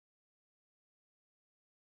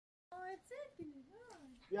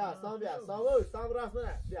بیا سام اوی سام راست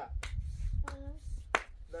منه بیا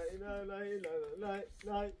لای لای لای لای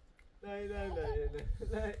لای لای لای لای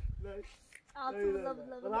لای لای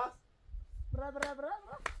راست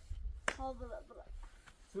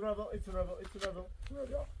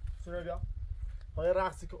سورا بیا های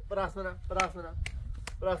رقصی کن براست منه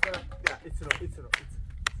بیا ایتسرو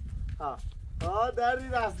ها دردی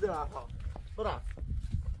دست ده ها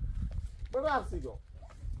برقصی کن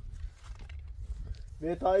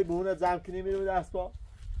میتایی بونه زم کنی میرو دست با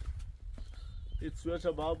ایتسرو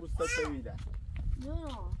چه با بوستا چویده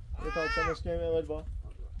میتایی چمش کنی میرو با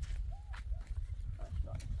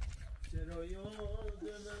چرا یادم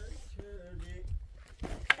کردی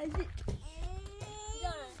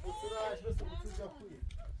سراش بس بوتوز جاپوی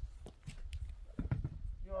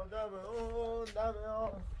یادم اون دم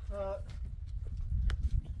آخر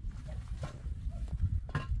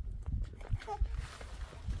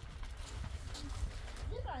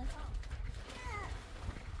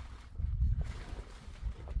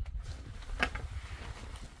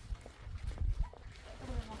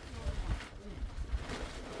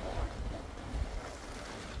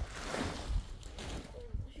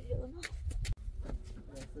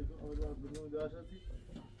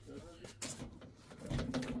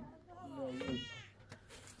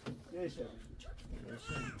Yaşa.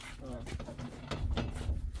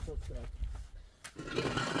 Çok güzel.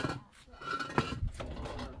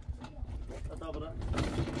 Hata bırak.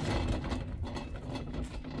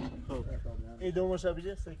 İddiğim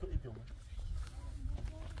şabici, seko iddiğim.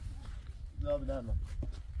 La bilmem.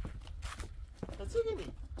 Kaçıyor mi?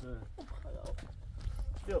 Evet.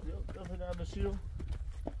 Yok, ben başlıyorum.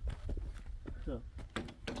 Yok.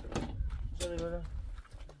 Şöyle böyle.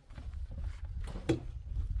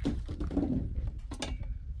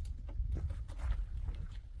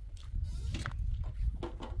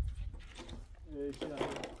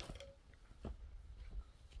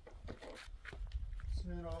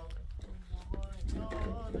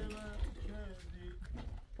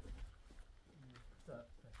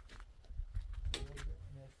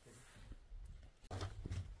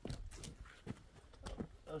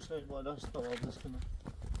 Şöyle بالا استوابش کنم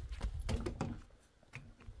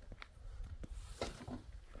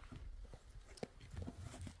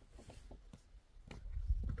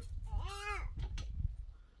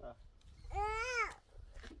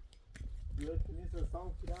بیاد که نیست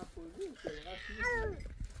سام کیرم خوردیم که اینقدر نیست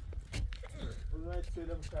اونو هیچ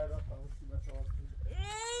سویله مشکرده خواهم سیمت آواز کنیم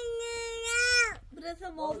برسه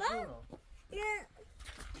ماله؟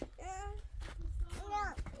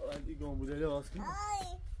 این گم بوده لباس کنیم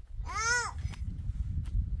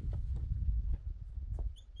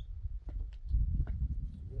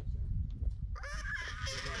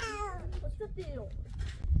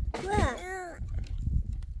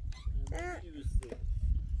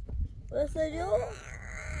 ¿En serio?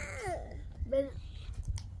 Ven.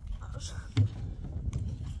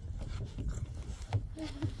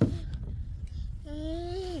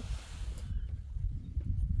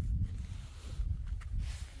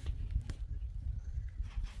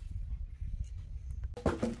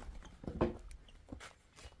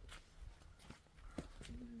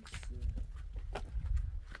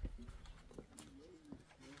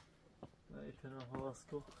 Ahí tenemos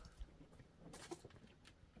Vasco.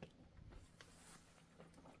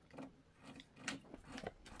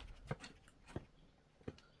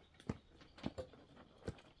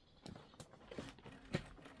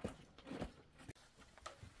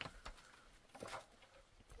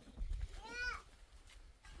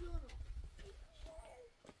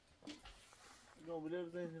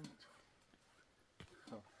 Bile benzeyim.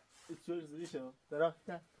 Tamam. İçiyoruz işte o.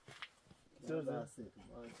 Tarafta. İçiyoruz aslında.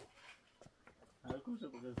 Her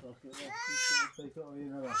koşa bu kadar sakıyor. Sakıyor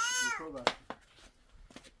oyuna bak. Yukarı bak.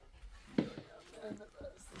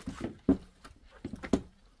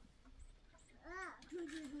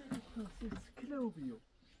 Kilo oluyor.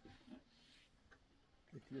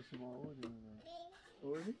 Bekleşim ağır yani.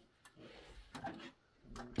 Öyle?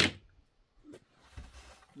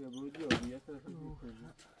 Ya bu diyor, bir tarafı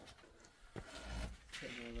koyuyor.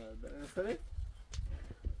 Tamam, sen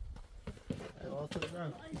olsun.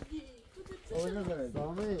 Oyna böyle.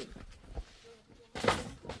 Sami.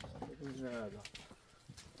 Güzel.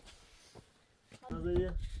 Nasıl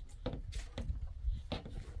iyi?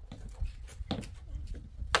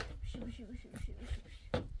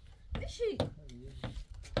 Bir şey.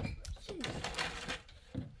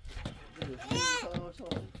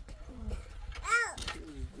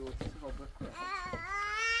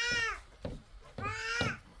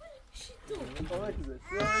 Olha que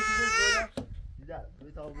você vai. Já,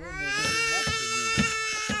 tu tá bom,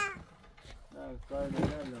 نه کار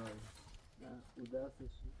نگرد نه او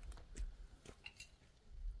دستش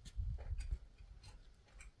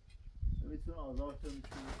میتونه آزاد شد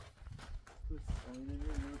میتونه تو سامینه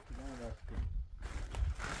میره میره کنم رفت کنم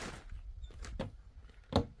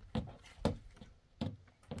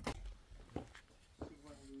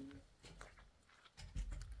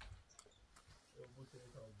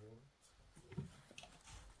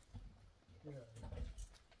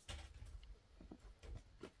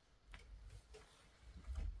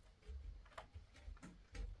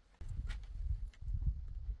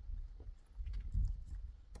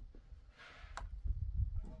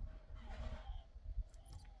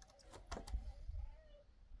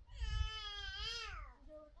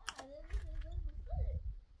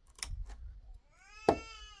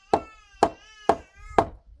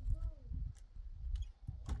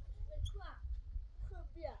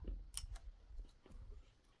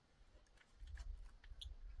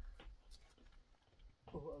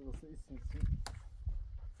Você sim, sim.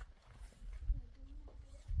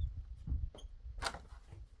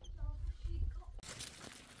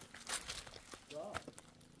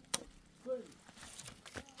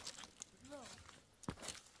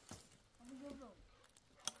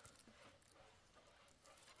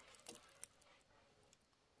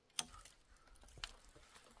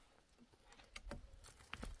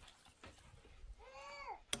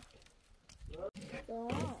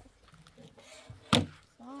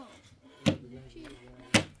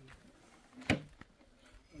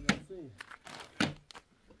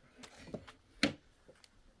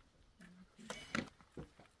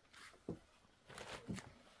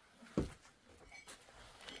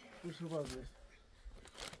 Puxa o bagulho.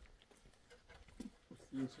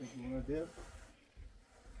 Isso aqui uma dentro.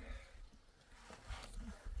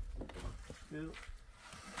 Viu?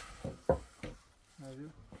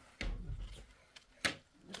 Viu?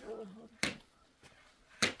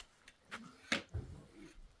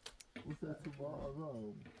 O certo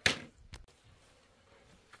bom.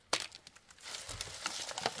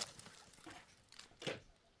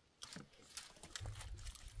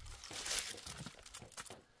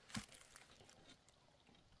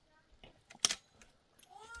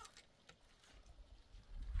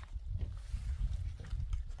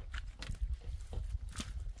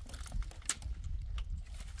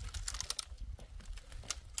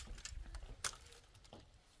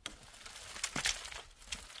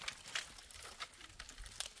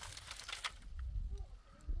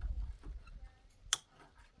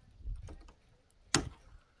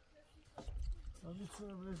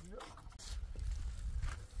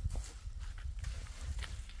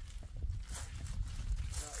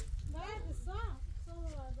 Nerede sağ?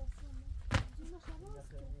 Sağlarda sonra. Cuma şabaz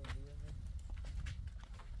ki.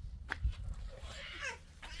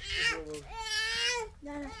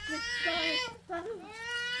 Yani tamam.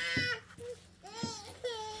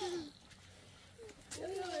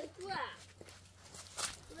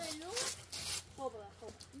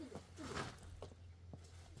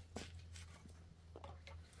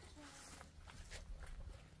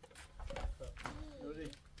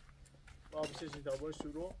 آب چشی تا باش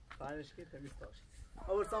شروع پنش که تمیز تاشید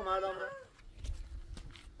آورسا مردم را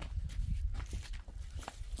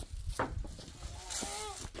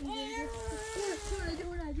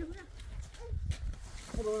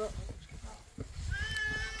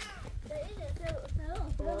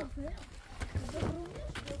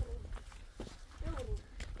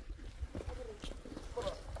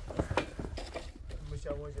مش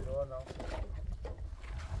موجه دوار نام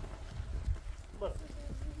بس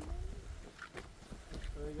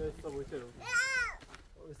Öyle işte bu içeri.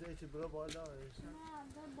 O yüzden içi bura bağlı ama işte.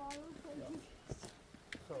 Ben bağlı koydum.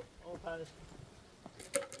 Tamam. O paylaş.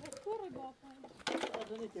 Kurry bakalım.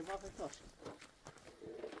 Adını ki bakın taş.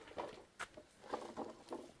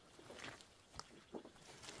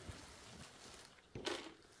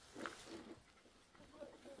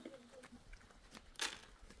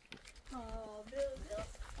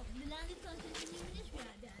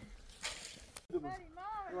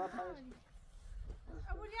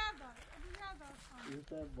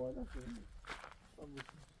 Yüzde bağlı.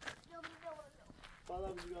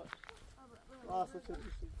 Bağlı bir ya. Asıl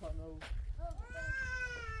çekmiştim kanalı.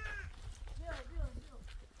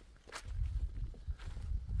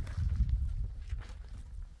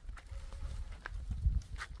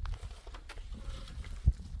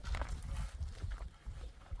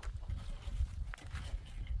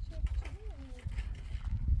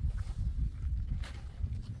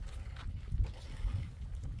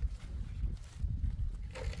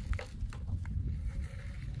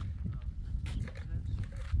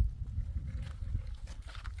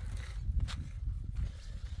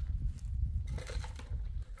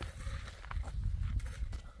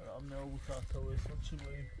 هم نه بود تا ویسون چی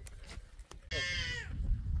بریم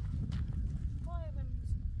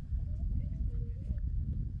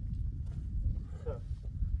خب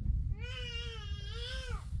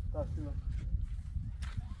تفصیل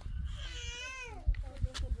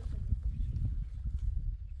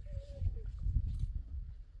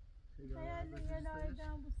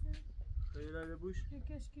خیلی داده بوش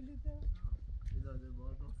یکش کلیده خیلی داده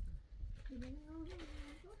باز رفته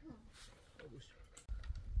بوش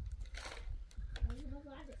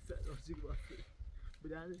سرازی که باسته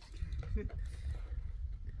بدهدش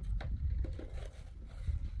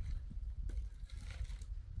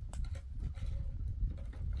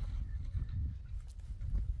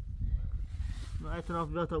ما اعتراف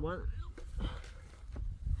بیا تا باید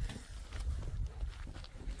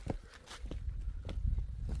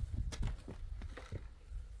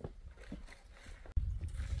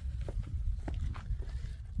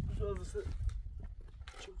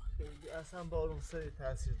چون خیلی اصلا بارون سری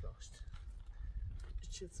تاثیر داشت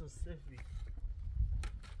چطور سفی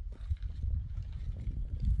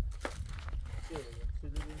چه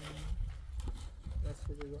بگم دست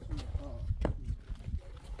بگم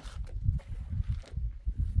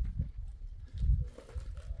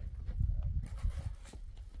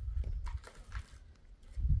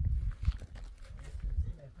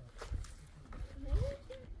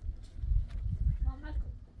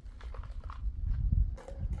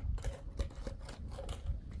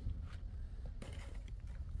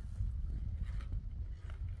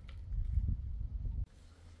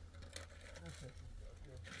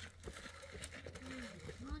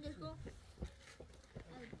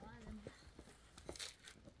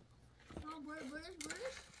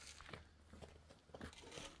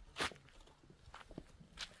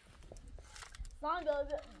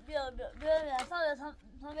Sağ böyle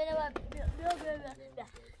sağ böyle bak böyle.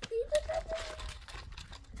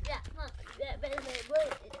 Ya böyle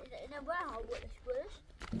ne bu ha böyle.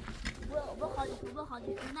 Bu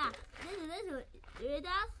hadi ne? Ne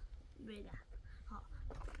böyle. Ha.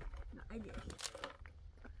 Hadi.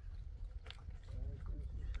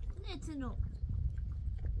 Ne tino?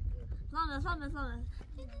 Sağ.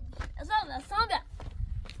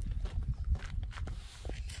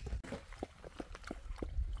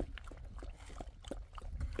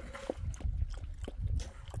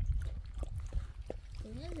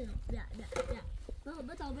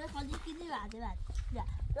 بطل بخليك كذي بعد لا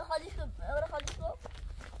بخليك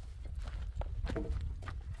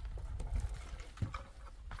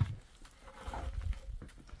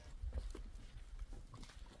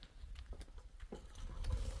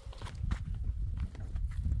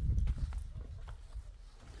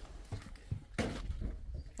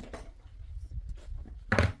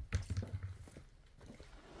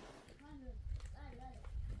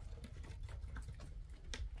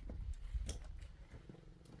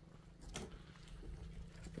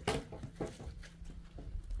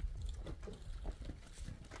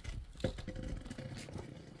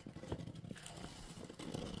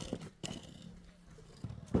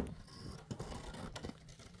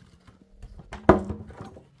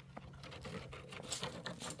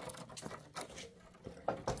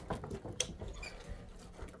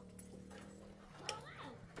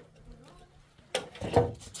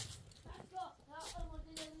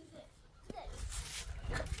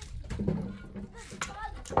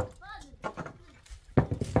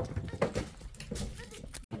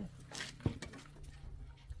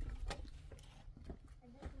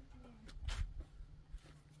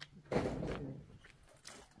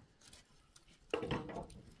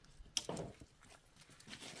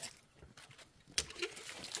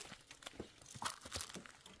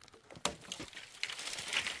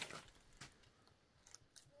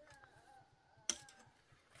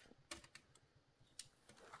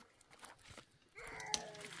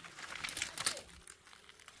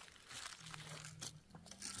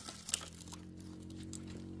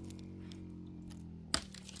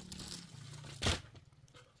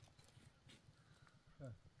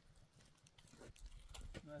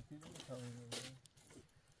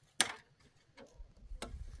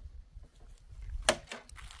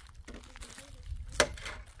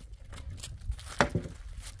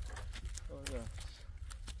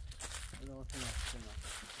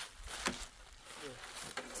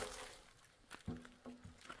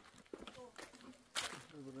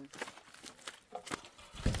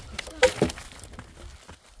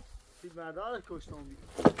مردار کشتم بید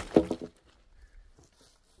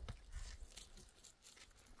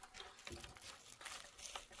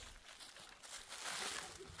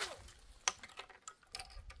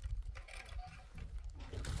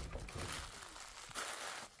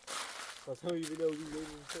خواستم یه ویدیو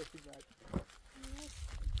بگیریم توصیل نکنم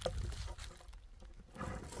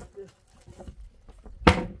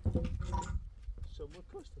شما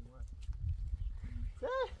کاشتم من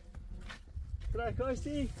برای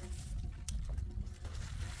کاشتی؟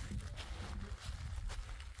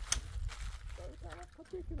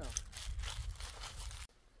 کنم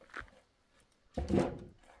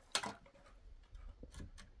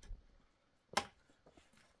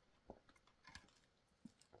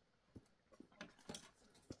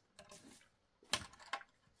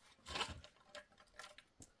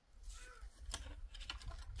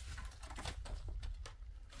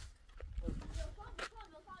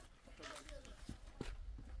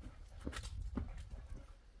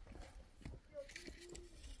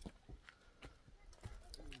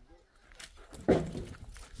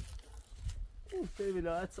به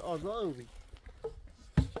ولایت آزادی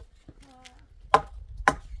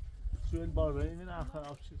شو الباربری من آخر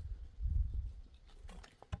آخر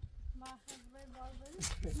ما خبر باربری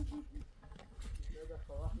نه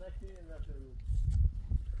دخواه نکنی نه فرو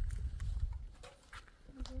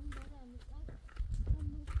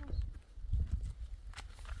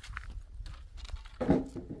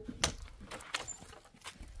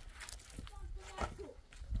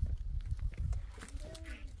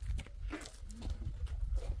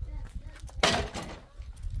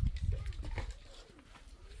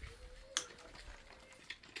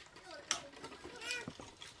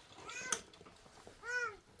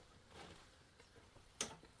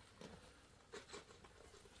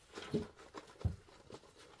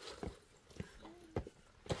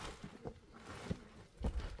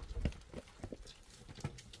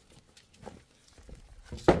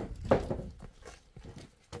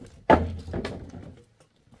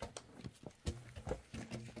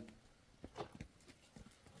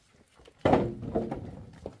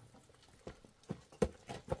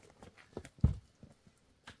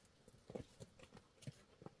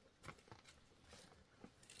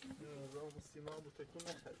سیمان بود تکون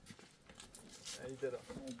نخد ایده را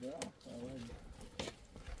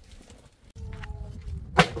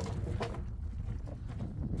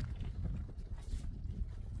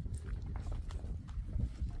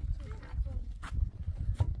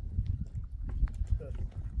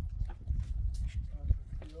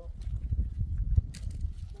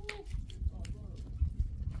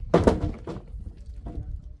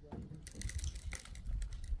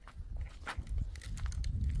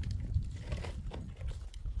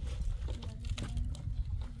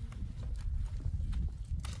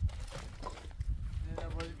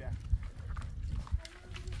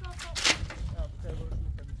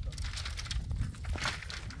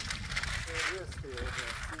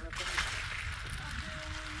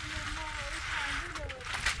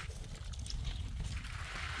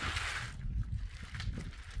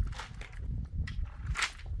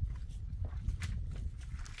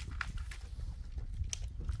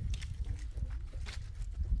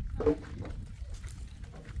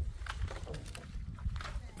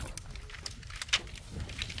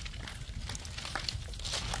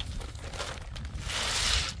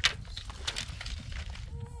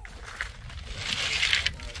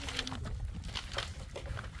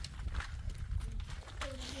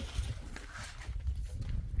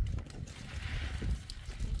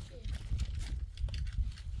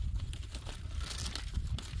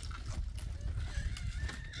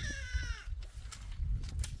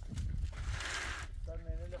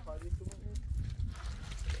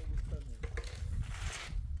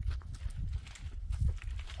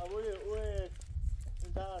اوه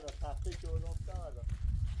این داره تخته که اون داره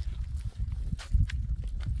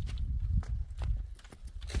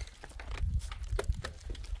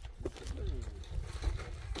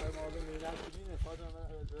مادر میرم ببینه خاطر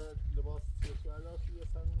من لباس کشور توی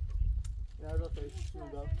سمون نه را تایش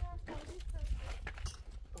میدم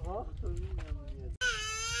ها تو میگم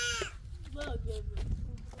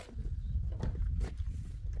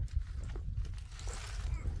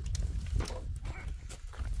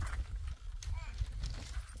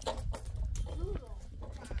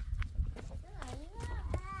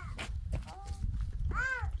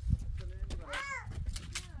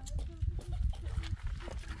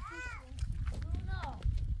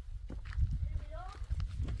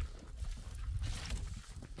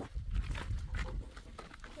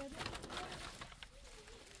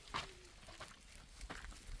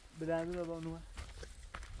بلندی رو بانوه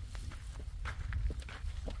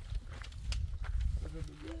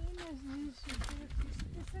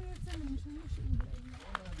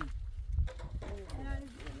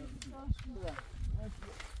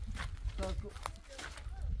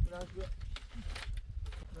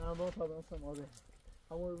نه با تا دستم آره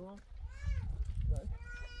همون رو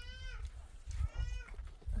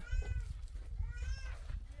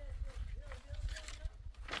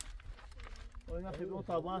اینا خیلی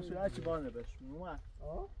طبعا شو هرچی بانه بش اومد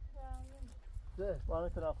ده بانه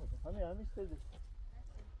طرف خود همین همین استدی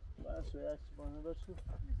بانه شو هرچی بانه بش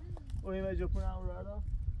و این جو کنم رو را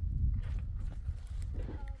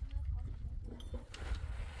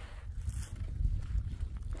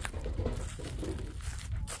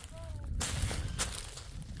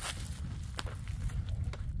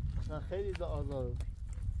خیلی آزار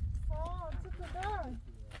چه کدام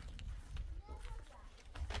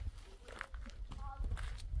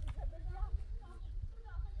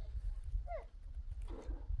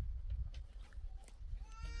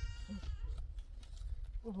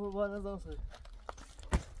با نظام سوی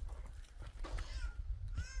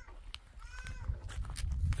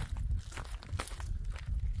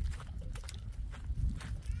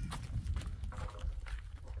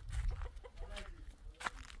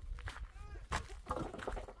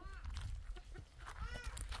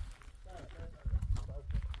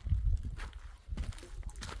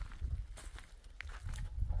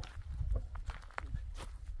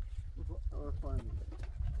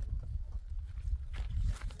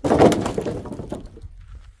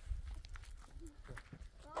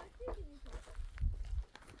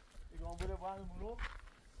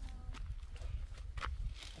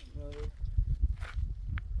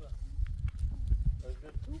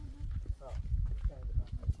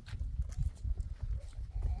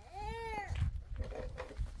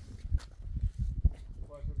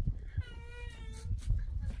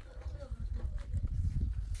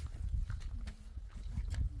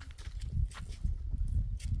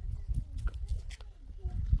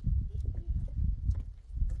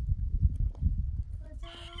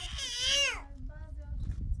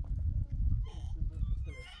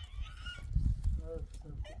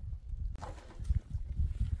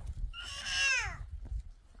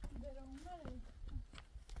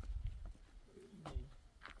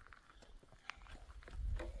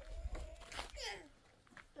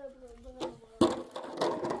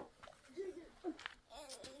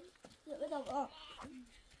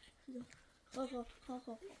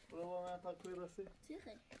برو با من تا کوی رسی چی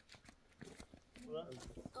خیلی؟ برو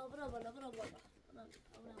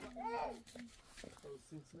برو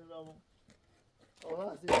سینسینه برامون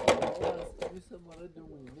آها سینسینه میسه مورد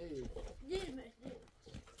دومونی نه دیر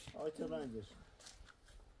آقا چه رنجش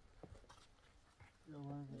یا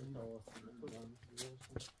من این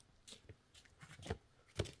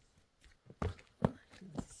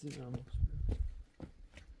سینه همون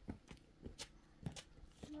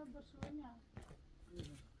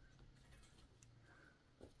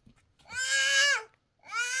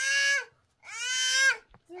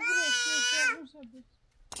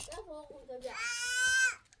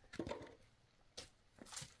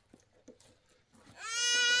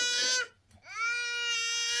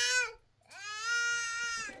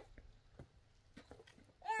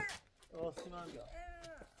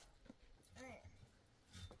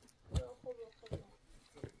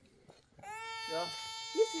Ja.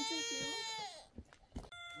 Hier ist die Tür.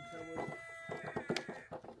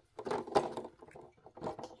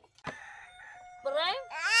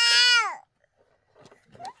 Brian?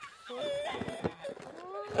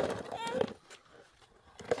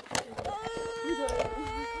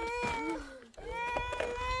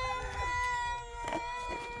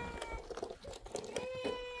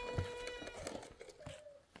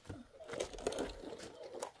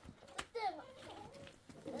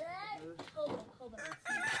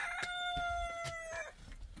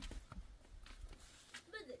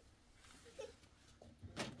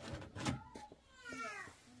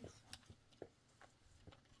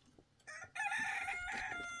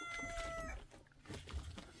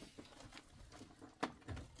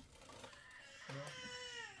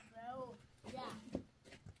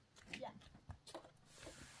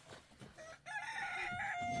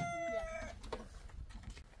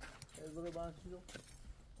 برو بند شو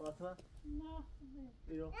فاطمه نه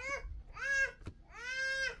ایو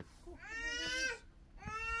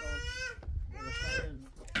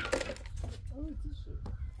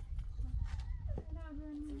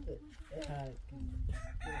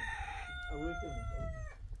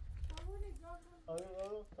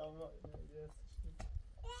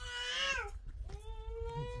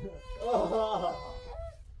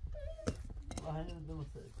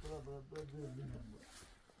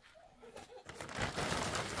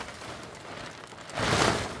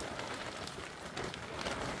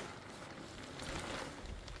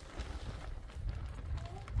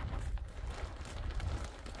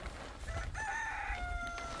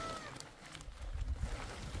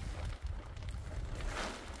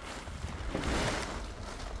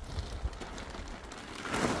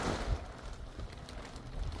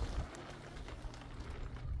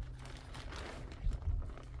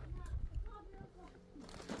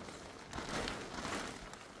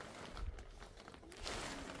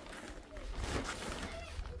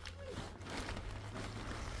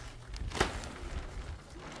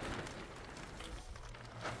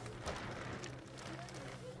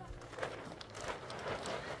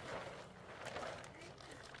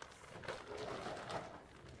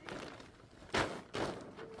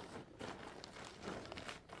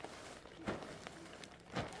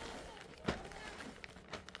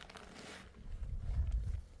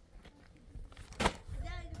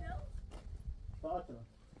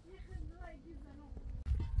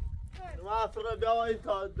افرا بیا این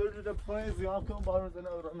تا دو جوده پایین زیام کن بارون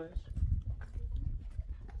زنه ارامش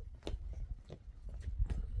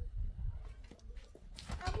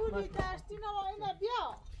ابو بیترستی نما اینه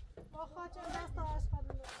بیا با خاطر دست آش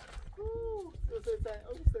خانم دوسته سنگ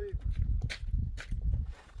او سرید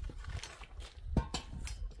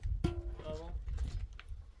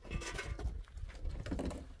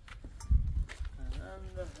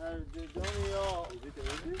هر دنیا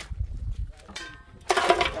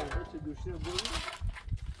چه دوشی رو بودی؟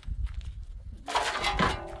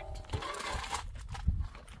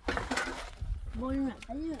 بولنا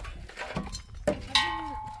خلينا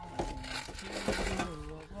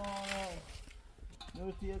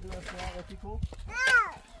نوتي يدو اسمعاتي کو؟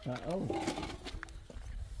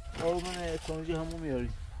 او من کنجی همون میاری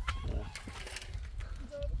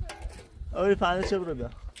اولی پنده چه برو بیا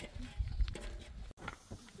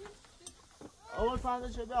اول پنده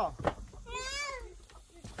چه بیا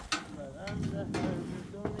برنده هر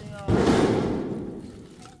دنیا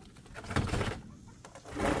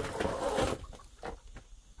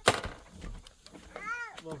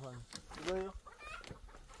با پنده بیا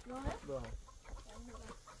بیا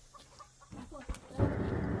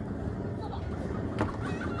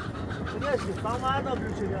Конечно, помада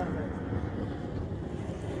включена.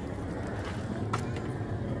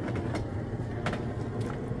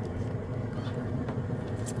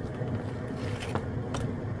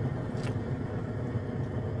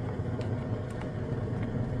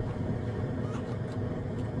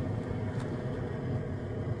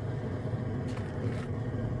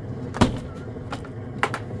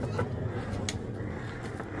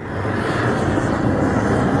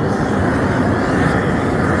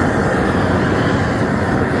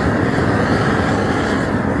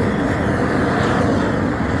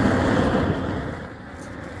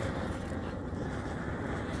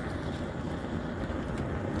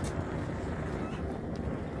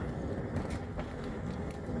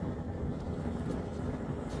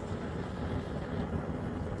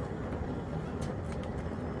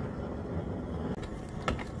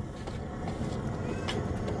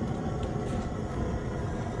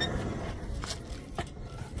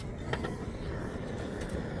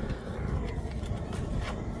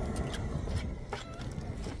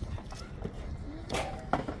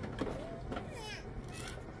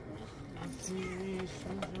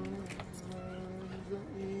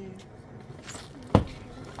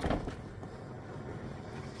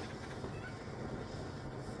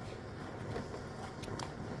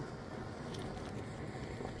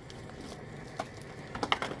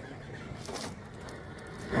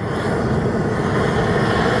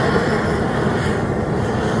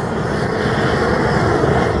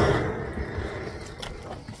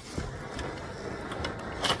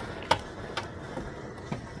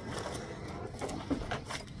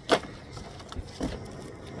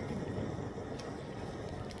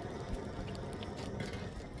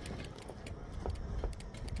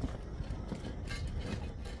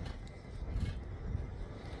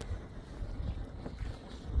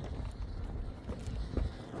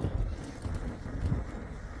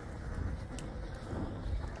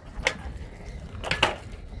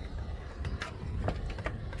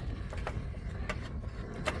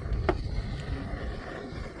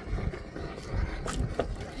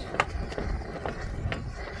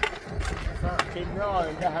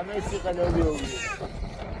 نه ده همه چی قلبی بود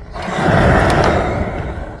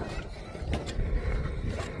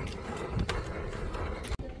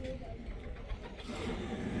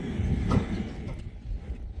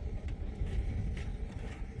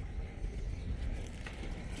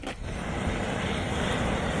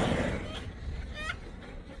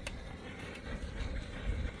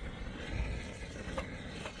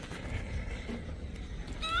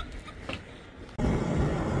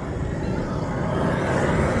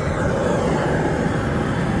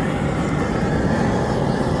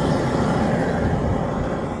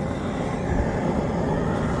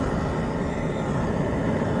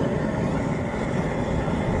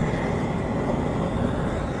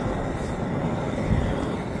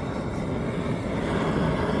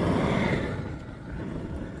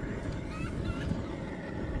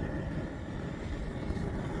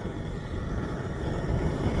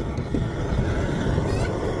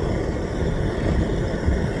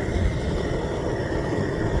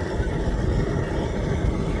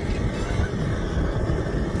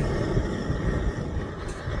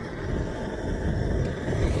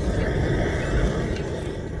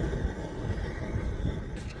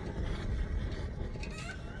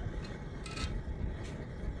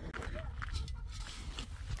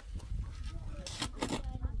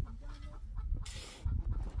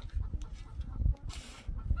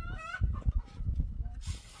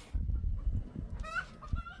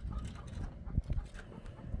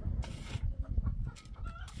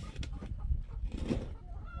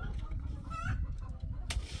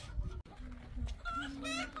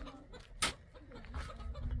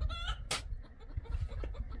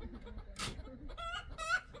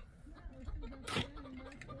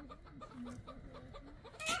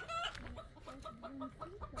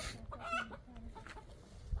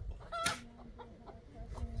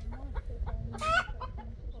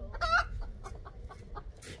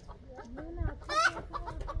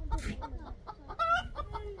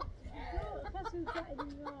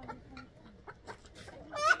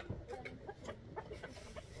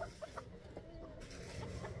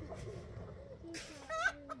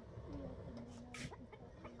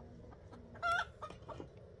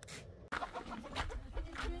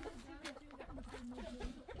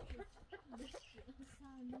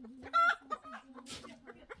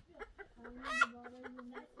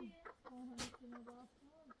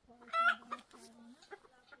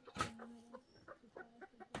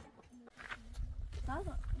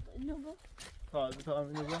اینو با تازه تا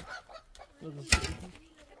اینو با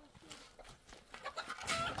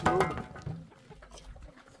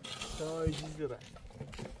تا چیزی را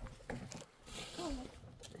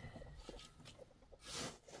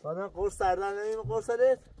بعدم قرص سردن نمیم قرص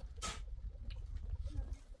دید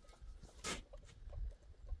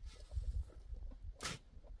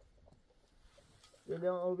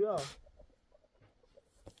لیام او بیا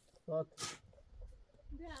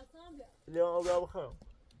لیام او بیا بخورم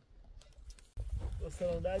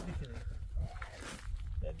دوستان درد بکنیم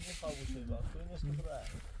درد دیگه خوابو شد با توی نشکه تو رای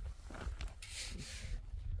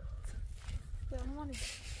مامانی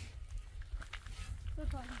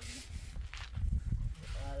بپایی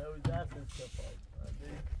آره او دست استفاد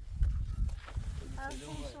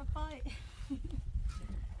شفای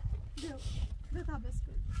دو تا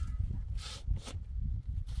بسکوت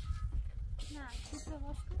نه تو تا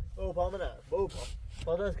بسکوت او پا منه با پا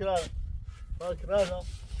پا دست کرار پا کرار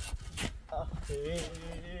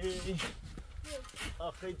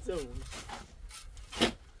آخی تون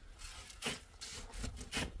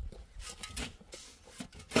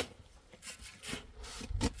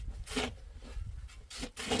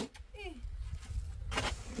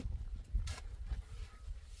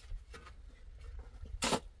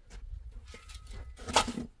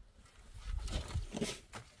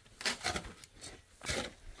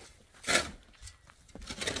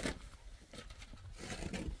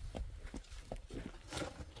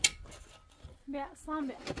بیا سام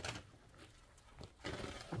بیا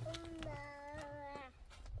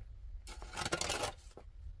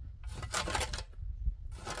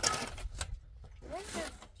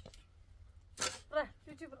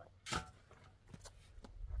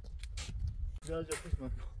جا پیش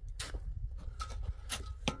من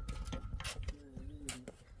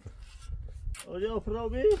اوجا افراو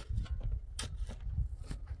بی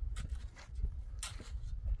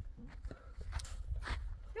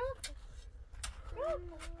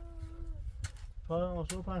فاهم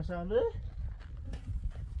شو پنجشنبه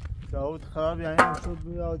داود خراب یعنی شد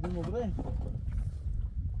بیادیم و بریم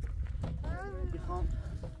میخوام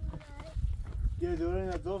یه دوره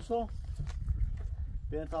ندار شو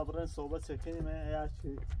بیان تا برای صحبت چکنیم اگر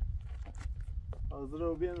چی حاضر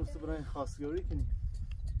رو بیان اصلا برای خواستگاری کنیم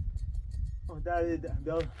در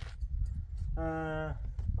بیاد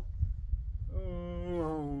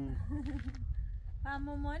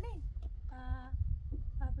مامانی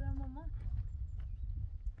برای مامان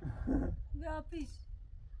بیا پیش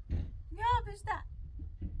ده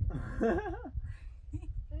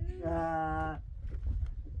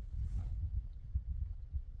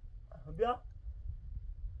بیا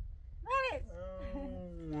برید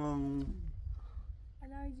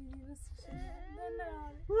الان اینجوری بس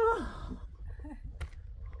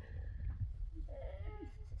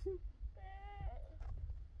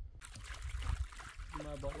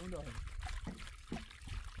ما با اون دارم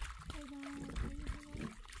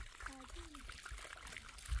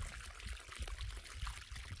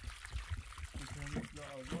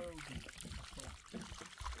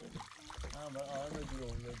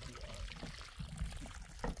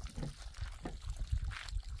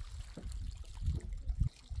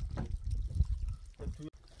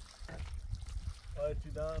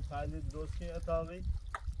چیدان پردی درست کنی اتاقی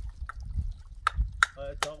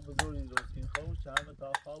اتاق بزرگی درست کنی خوب چند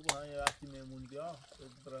اتاق خواب و همین وقتی میمون بیا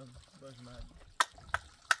برم باش من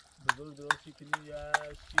بزرگ درست کنی یا 6-10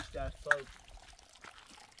 سال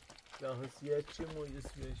یا حسیت چی موجه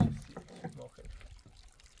سویشی ما خیلی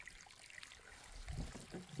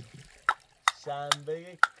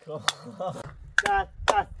شنبه کار دست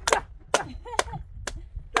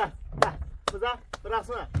بزن برقص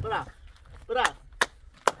منه برقص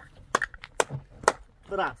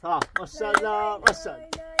برقص ها ماشالله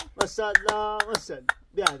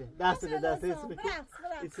بیا دست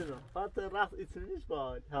ایتون رو فقط رقص ایتون نیست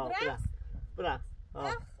باید ها برقص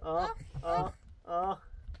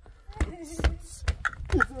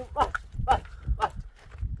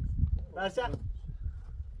باشه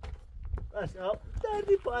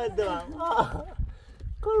دردی پاید دارم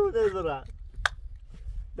کرو نذارم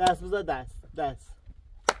دست بذار دست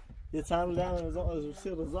یه چند رو دارم از روسی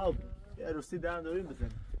رضا بود یه روسی دارم داریم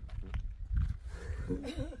بزنیم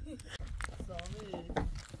سامی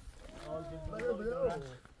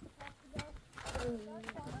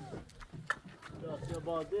یا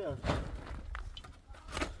باده هست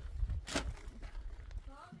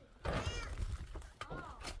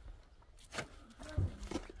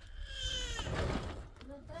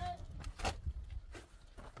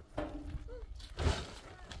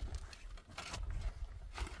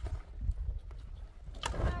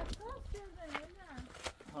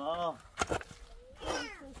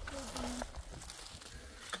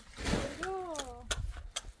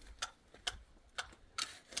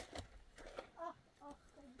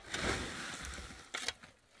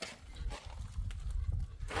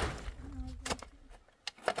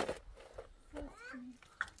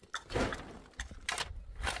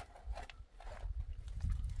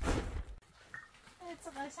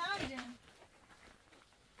قشنگه.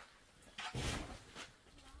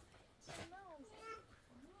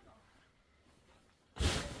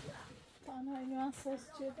 تنهایی من سوس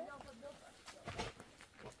شده.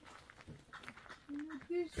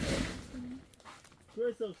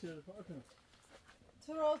 توی سوس شده فاطمه.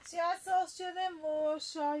 تروتیا سوس شده و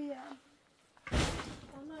شایی هم.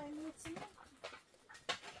 تنهایی میتونم.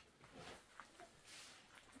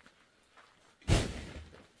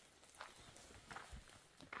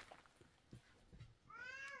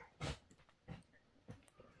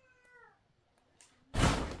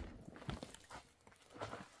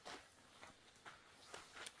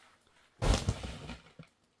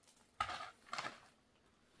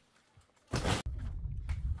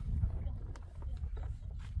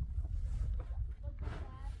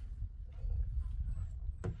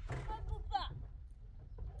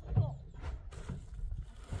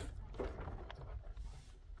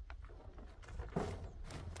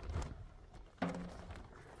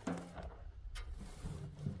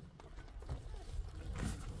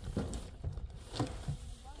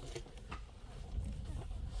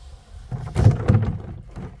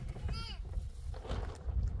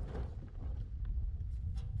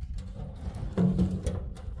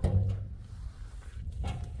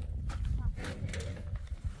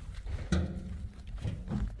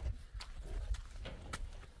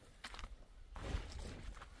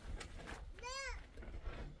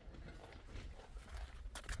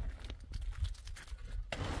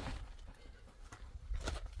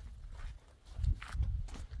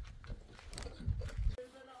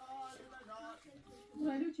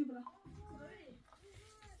 Burayı çi bırak.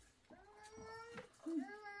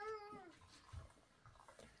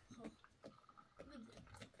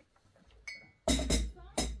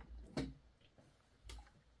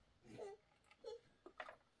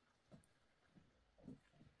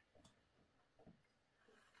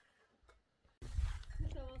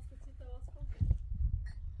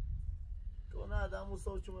 تو نه دمو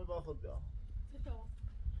صبح چومه با خود بیا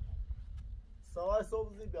سوای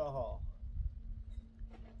صبح زی بیا ها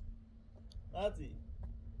نازی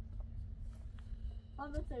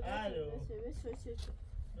الو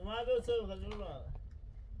نمای بیا صبح خیلی رو برای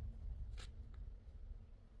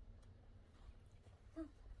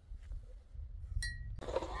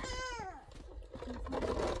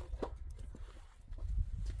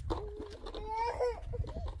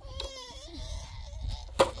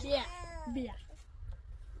بیا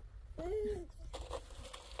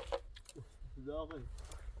داغی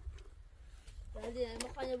بعدی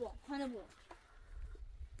ما خانه با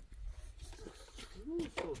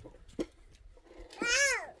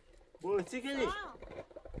برو چی کنی؟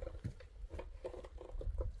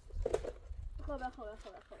 خوبه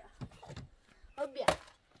بیا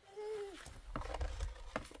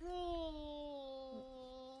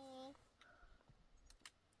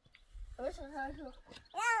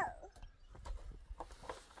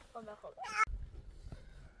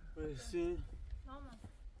برسی مامان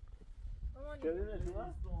کردی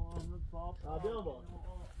نشونه؟ بیا با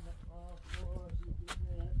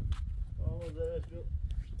آقا زرش بیا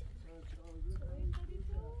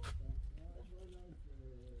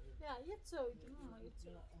Ya yet söyledim ama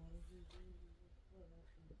yetiyor.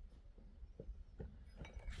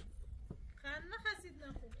 Kanına hasidle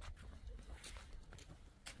koy.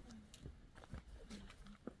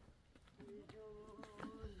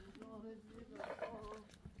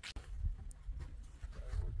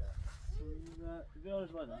 بیارش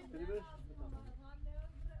باید بری برش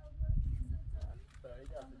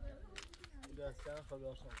دستگاه خوابی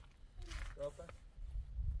آشان رافت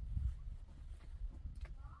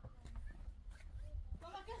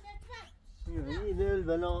يعيد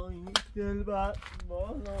البلاء يتلبع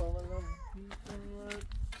بالا ولا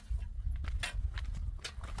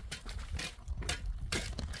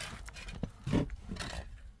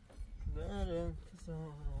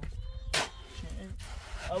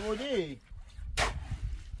ابو دي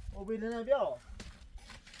وبي لنا بيا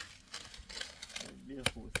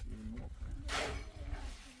بيخوس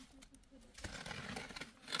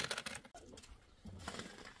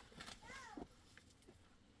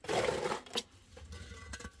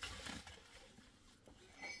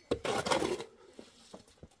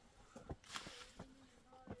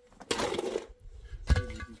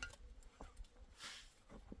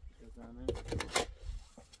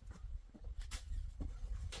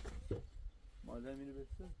مادر میره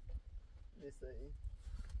بسته نیسته این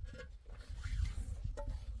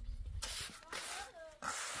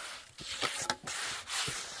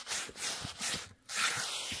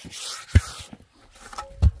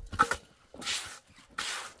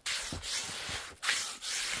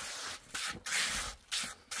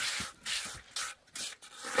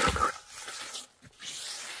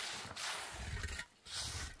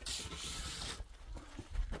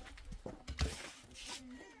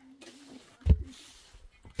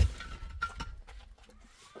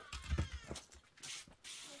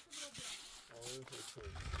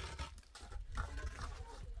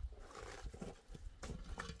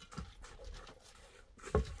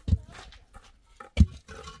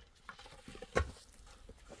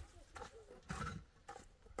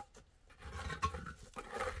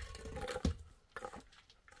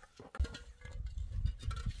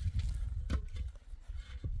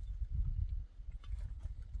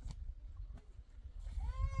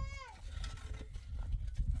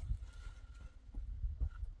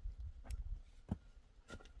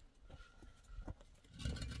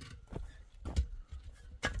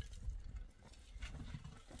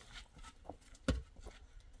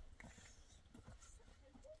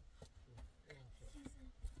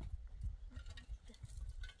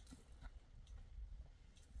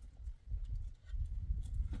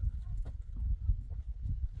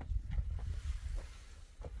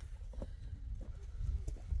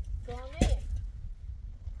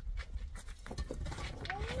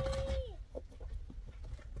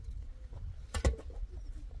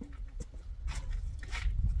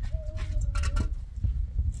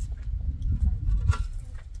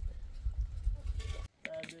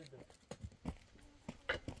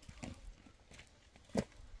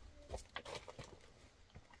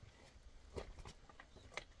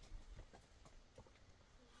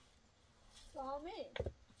نامی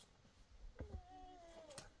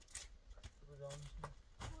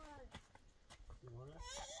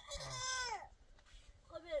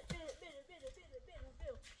خب برو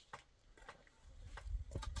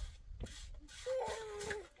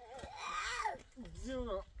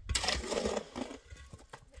جونا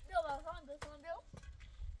بیا بخوام دوستان بیا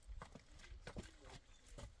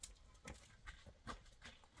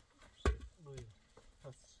بوی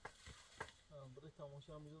پس برای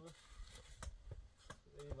تماشا میدونه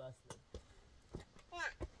ای بسته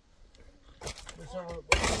بشم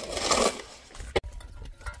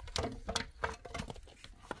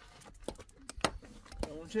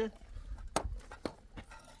اون چه؟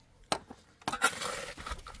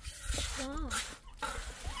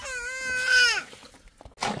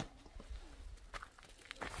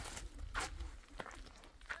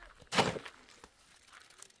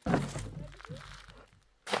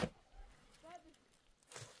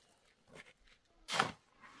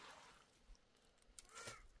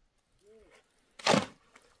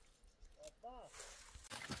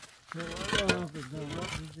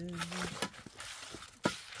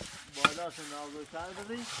 بالا سه نازو سر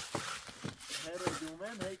بدی هر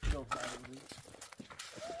دومن هی کلو سر بدی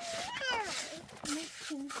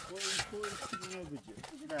کوی چیزی بچه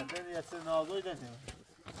نه دنیا سه نازوی دنیا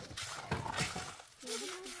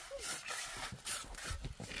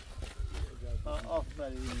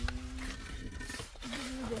آفرین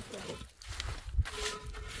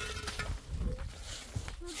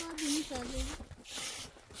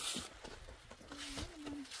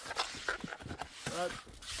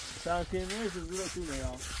سانتیمه زورا تونه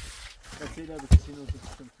یا کسیلا بکشینو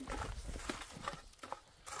بکشیم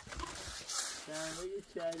سانه یه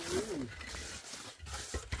چالی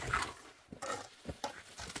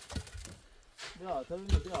بیا تا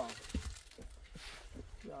بینه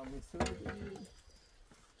بیا میسر بگی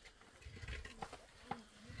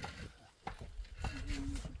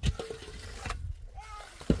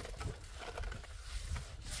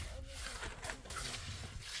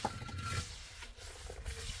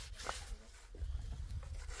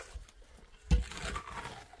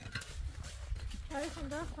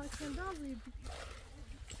خواهشنده بودی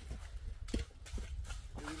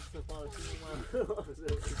این سفارشی اومد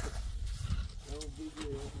اون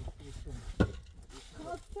بیدیو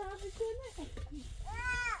خواهد میکنه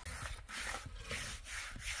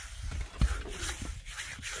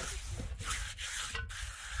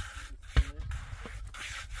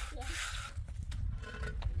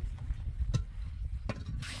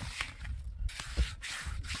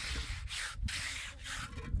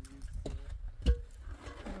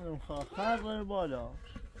خر بره بالا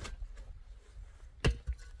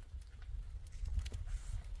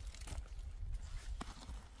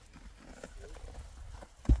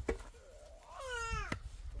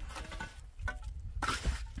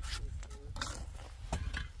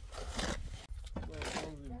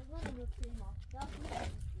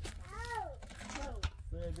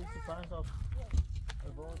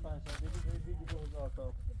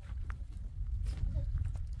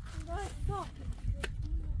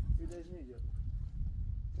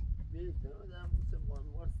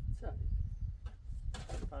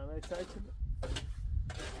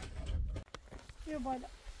بیا بالا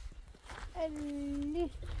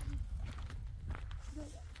علی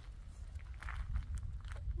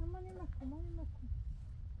ماما نمکن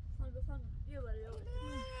بیا بالا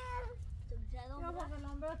یا با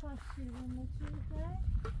لامبه تشکیل بونه چی میکنه؟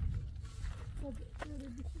 داره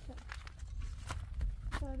بیشی کرد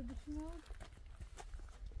داره بیشی نمید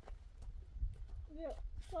بیا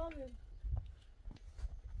سامیر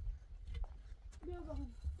بیا با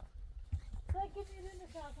هم ساکت ایرون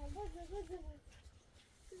شاکن بده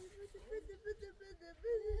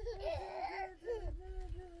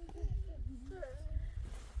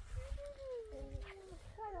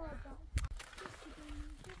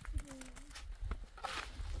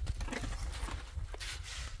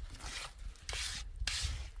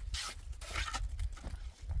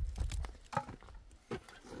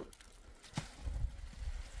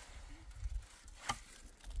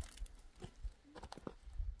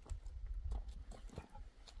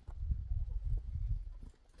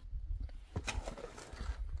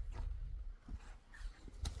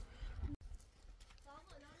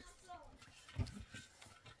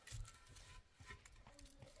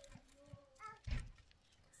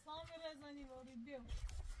بزنی وارد بیا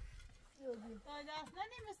تا دست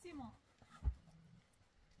ندیم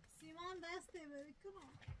سیمان دسته بری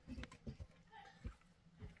کنم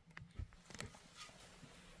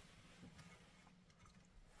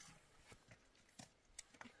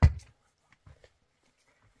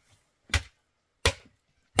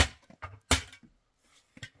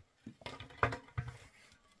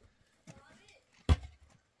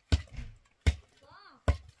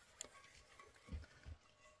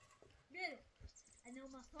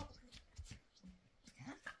برو برو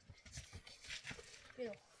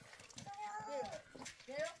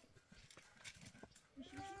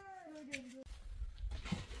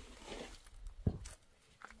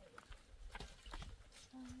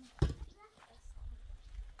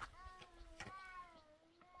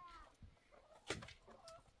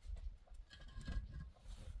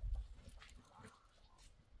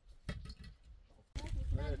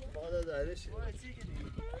بعد درش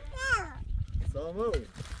سامو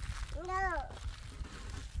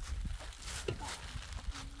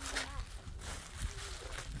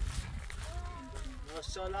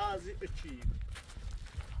ماشاءالله عزیز بچی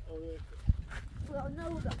نه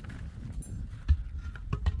بودا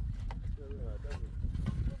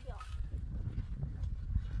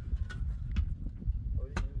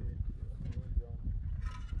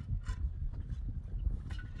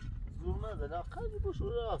زور نزد خیلی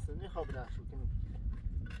بشور راسته نخواب نشو کنی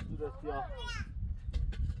صورت یا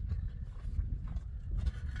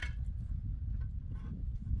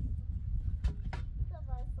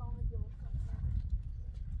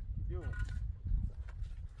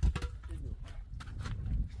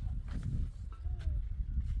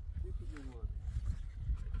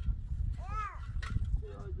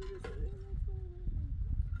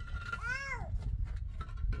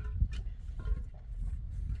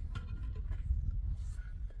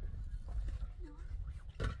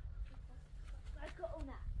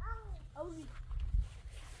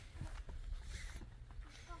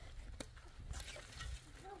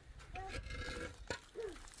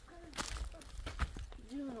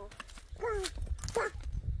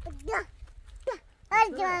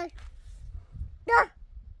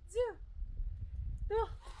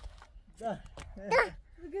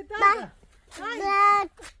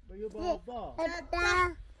بگو بابا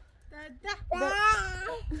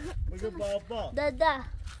بگو بابا دادا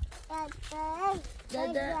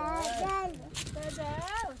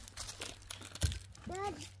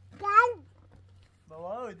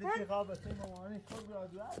بابا دیگه خواب است مامانی خود را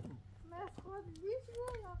دوست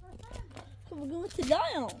خب بگو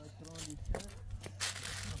تلایم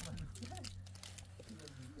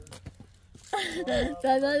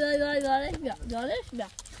دارش بیا بیا بیا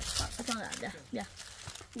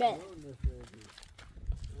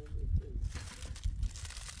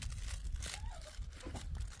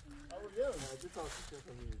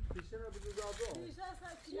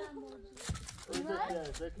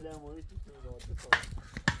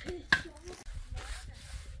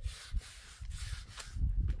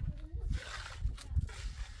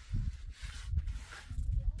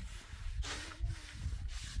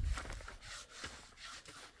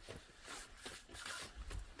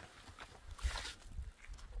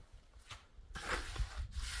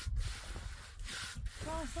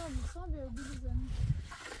Sam bia bilizani.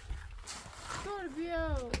 Dur bia.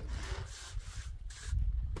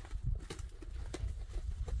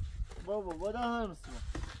 بابا بادا هم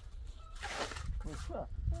مسوا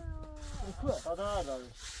مسوا هذا هذا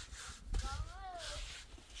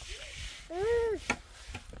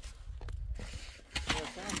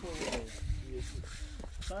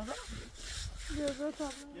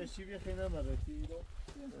یه شیبی خیلی نمرتی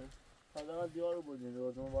حداقل دیوارو بودین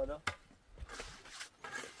روزمون بالا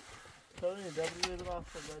تا ببینید دبری رو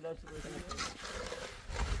رفت بالا چه بکنید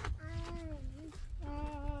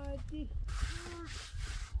Hadi.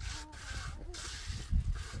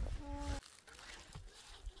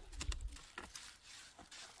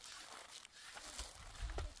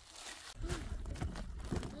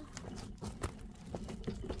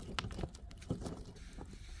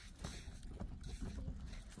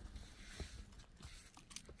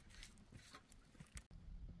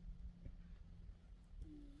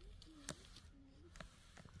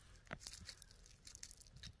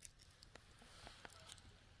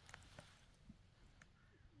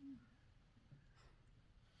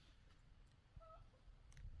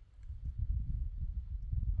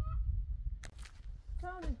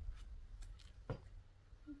 Sami.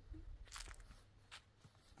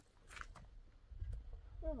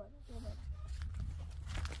 Gel bana.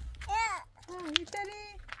 Yukarı.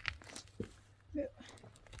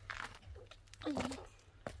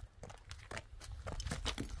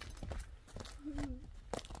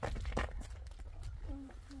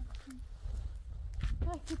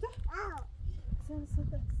 Sen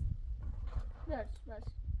sıkı. Ver.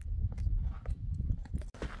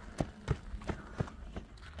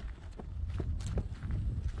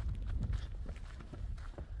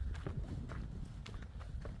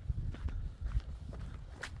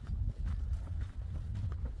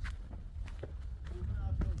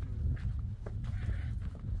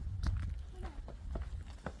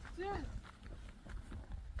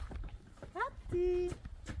 هستی؟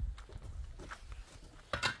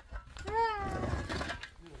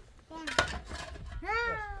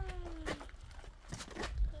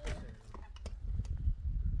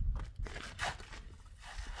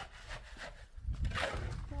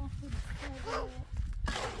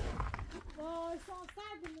 وای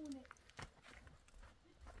سردمونه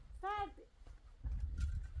سرد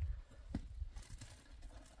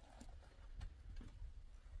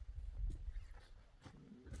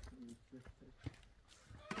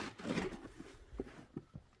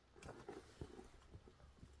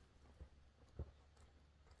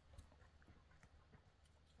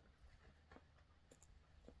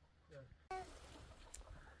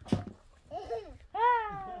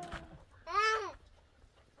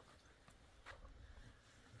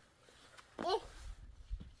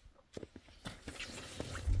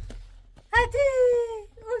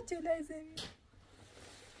او جلوی زمین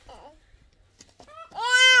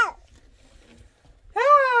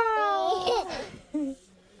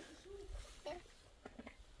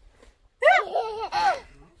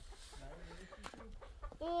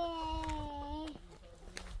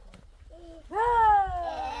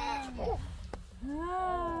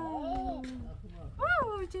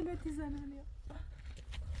جلوی زنانی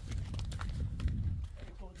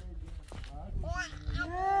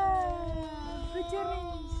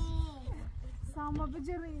بجريش سامة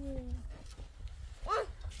بجري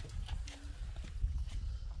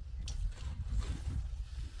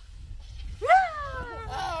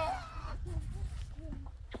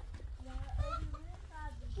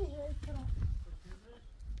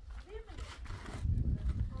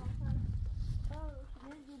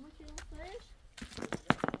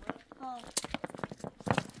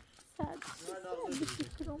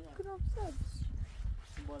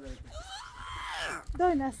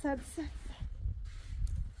Daj na serce.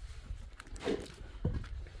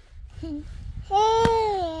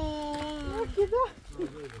 Jaki do?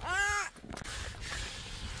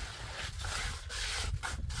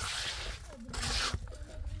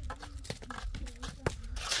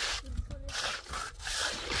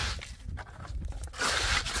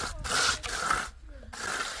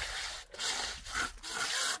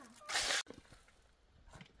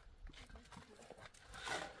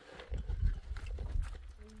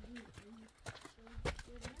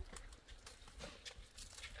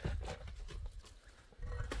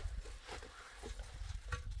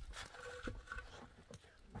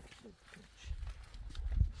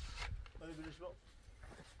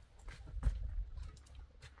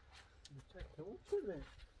 تموم شده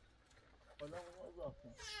حالا اون اضافه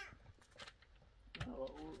نه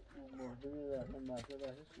اون مهده رفتن مرده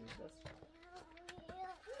بحث شده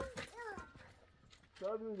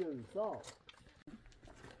چرا بیداری صاف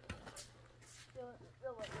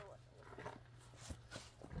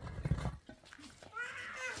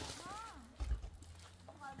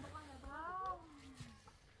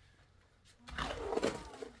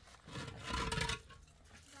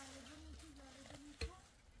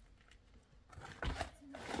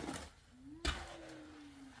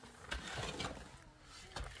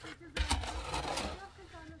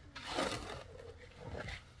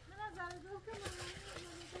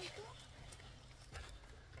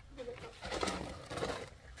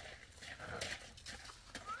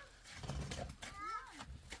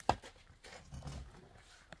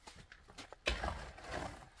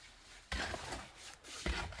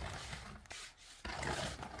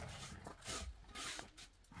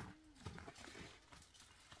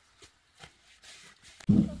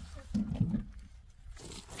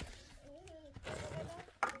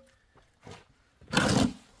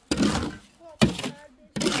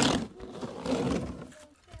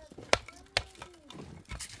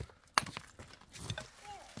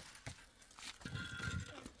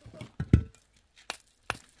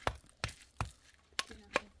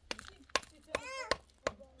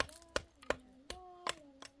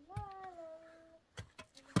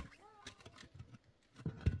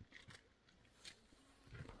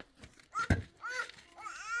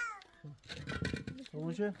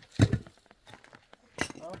تموشه؟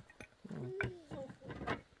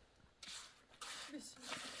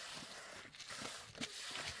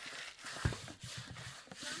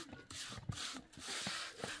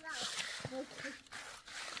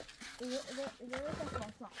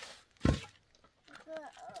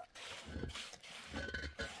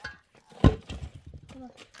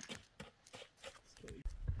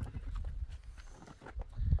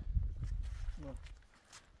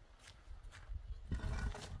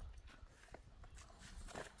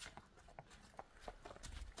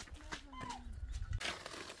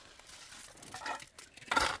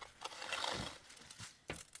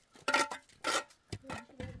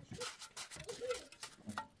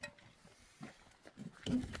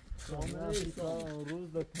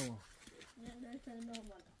 روز به تمام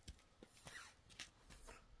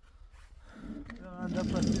من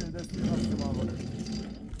دستی راست ما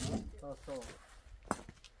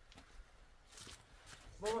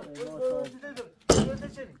بله بابا دیده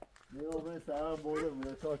چنی نیو به سرم بوده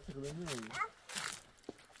بوده چهار چیخده نیو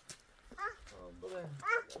بله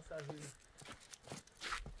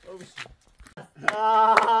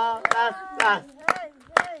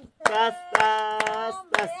دست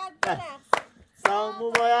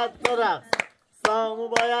سامو باید برقص سامو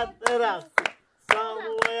باید برقص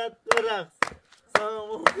سامو باید برقص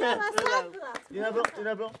سامو باید برقص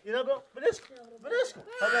اینا برو بلش کن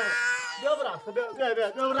بیا برقص بیا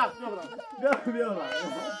برقص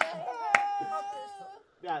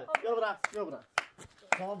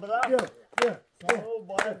سامو برقص سامو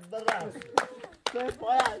باید برقص سه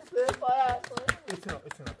پاید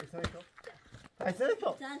ایسه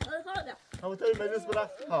تو همون توی مجلس برقص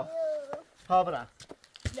ها برقص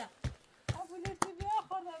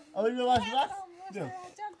آبولی بیا باش برقص بیا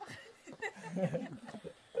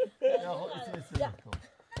یا خود ایسه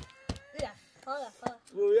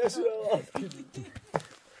بیا شو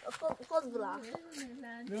خود برقص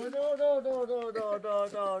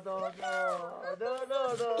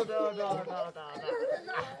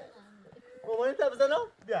مامانی تا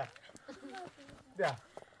بزنم بیا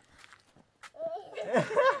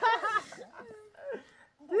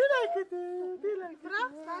Do you like it? Do you like it?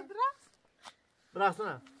 برقص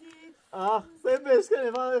نه سه بشکنی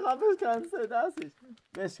من میخوام بشکنم سه دستش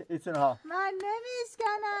بشکن ایتون ها من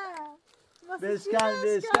نمیشکنم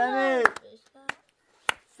بشکنی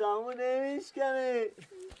سامو نمیشکنی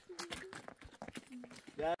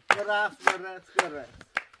برقص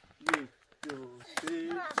یک دو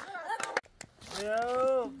سی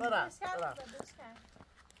یو برقص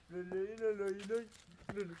لولوی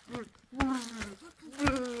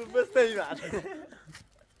بس نیمد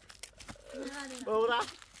برقص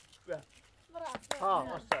ها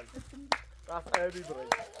ماشالله رفت عیبی برای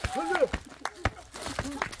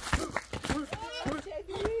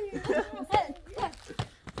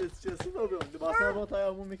چیزی دادم لباسه با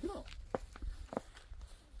تایمون میکنم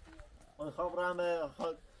من خواب رمه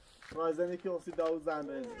رایزنی که اصلی داود زن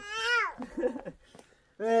بینی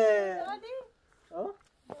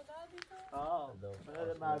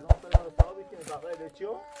مردم سلام حسابی که بقیه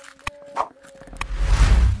لچیو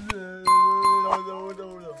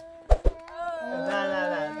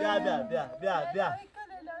نه بیا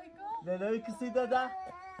للوی که سی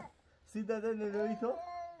داده للوی تو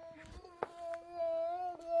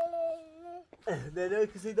للوی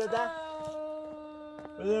که سی داده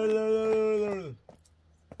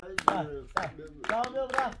سامو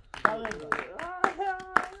برقص سردم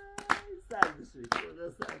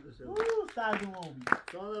آبی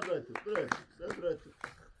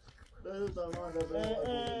سامو براتو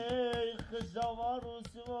ای خشاوار و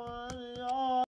سوان